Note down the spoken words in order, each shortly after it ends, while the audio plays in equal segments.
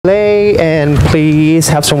Play and please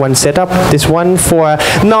have someone set up this one for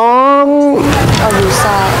น้อง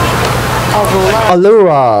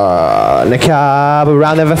Allura นะครับ A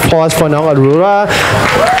round of applause for น้อง Allura.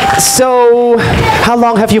 So how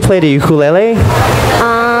long have you played the ukulele?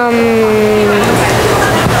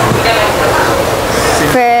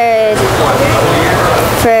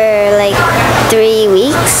 For like 3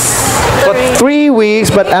 weeks. For 3 weeks,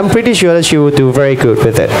 but I'm pretty sure that she will do very good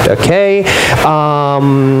with it. Okay.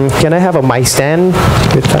 Can I have a mic stand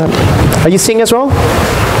with that? Are you sing as well?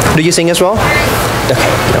 Do you sing as well?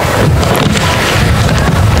 Okay. No.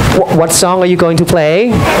 What song are you going to play?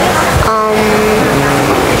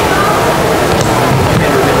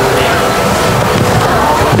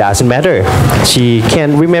 Doesn't matter. She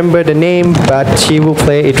can't remember the name, but she will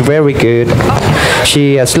play it very good. She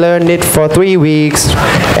has learned it for 3 weeks,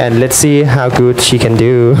 and let's see how good she can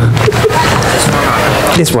do.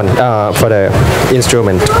 This one for the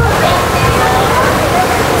instrument.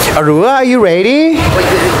 Arua, are you ready?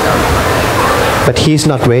 But he's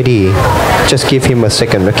not ready. Just give him a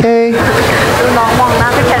second, okay?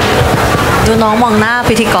 ดูน้องมองหน้า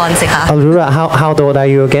พิธีกรสิคะ Arua, how old are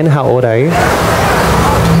you again? How old are you?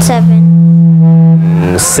 7.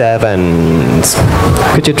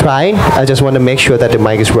 Could you try? I just want to make sure that the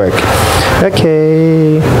mic is work.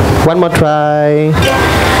 Okay. One more try.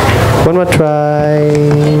 One more try.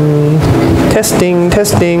 Testing.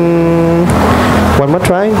 One more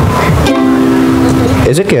try.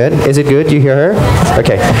 Is it good? Is it good? You hear her?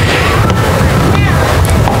 Okay.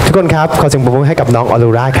 ทุกคนครับขอเสียงปรบมือให้กับน้องออลู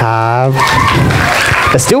ราครับ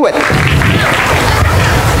Let's do it.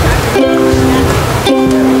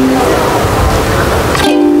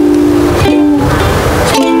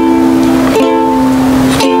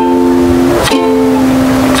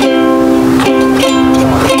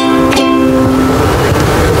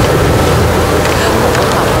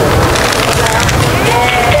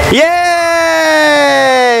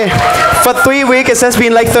 For 3 weeks, it has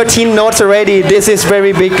been like 13 notes already. This is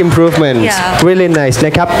very big improvement. Yeah. Really nice.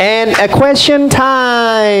 And a question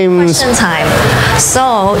time. Question time. So,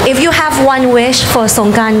 if you have one wish for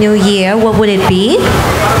Songkran New Year, what would it be?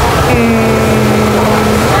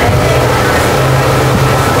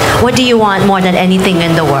 What do you want more than anything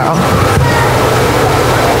in the world?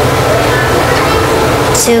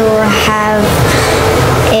 To have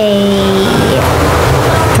a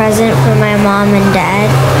present for my mom and dad.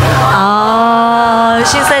 Oh,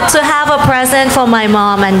 she said to have a present for my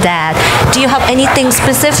mom and dad. Do you have anything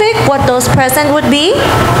specific what those presents would be?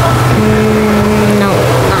 No.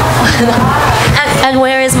 And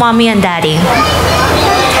where is mommy and daddy?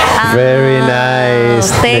 Very nice.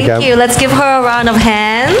 Thank you. Let's give her a round of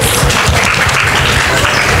hands.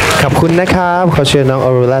 ขอบคุณนะครับขอเชิญน้องออ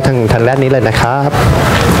โรราทางด้านนี้เลยนะครับ